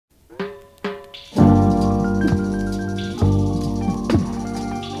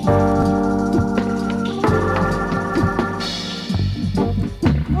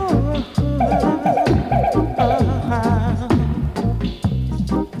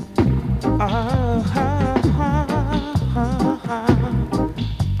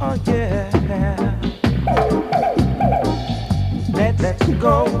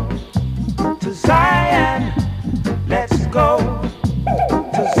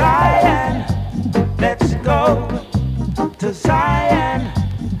to Zion.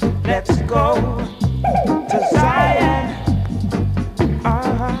 Let's go to Zion.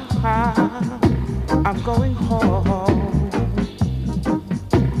 I'm going home.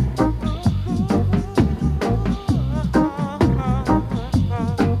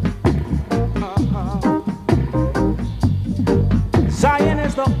 Zion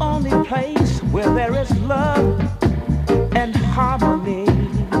is the only place where there is love and harmony.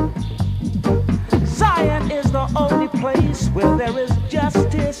 Zion is the only place where there is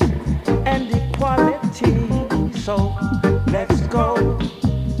justice and equality. So let's go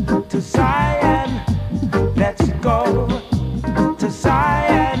to Zion. Let's go to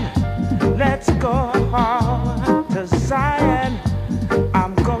Zion. Let's go to Zion.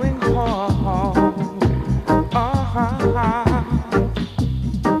 I'm going home.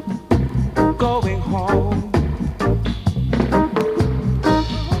 Going home.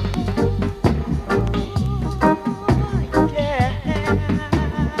 Yeah.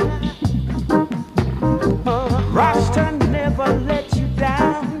 Rasta never let you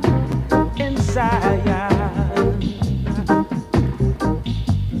down in Zion.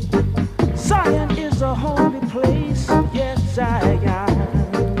 Zion is a holy place, yes, Zion.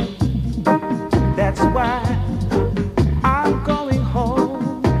 That's why I'm going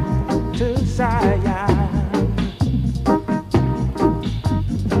home to Zion.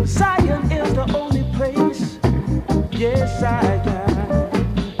 Zion is the only place, yes, Zion,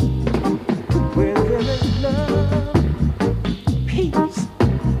 where there is love, peace,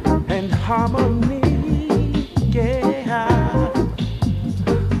 and harmony, yeah,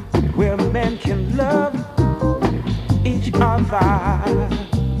 where men can love each other.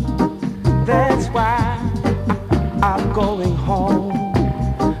 That's why I'm going home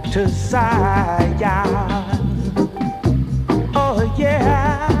to Zion. Oh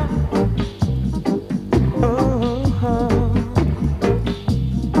yeah. Oh.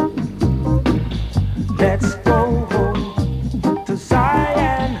 Let's go home to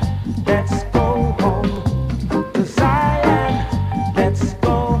Zion. Let's go home to Zion. Let's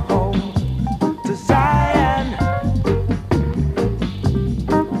go home to Zion.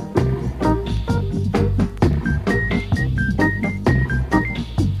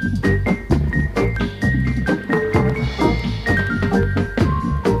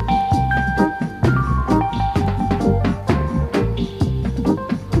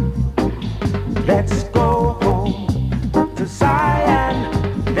 Let's go home to Zion.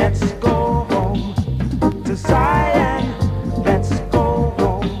 Let's go home to Zion. Let's go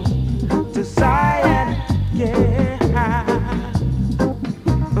home to Zion. Yeah.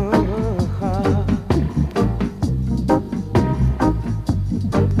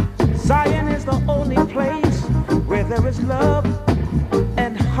 Zion is the only place where there is love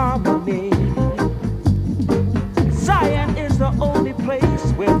and harmony. Zion is the only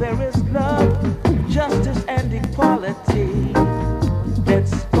place where there is love, justice, and equality.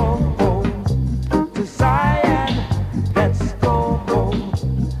 Let's go home to Zion. Let's go home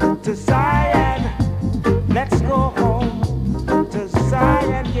to Zion.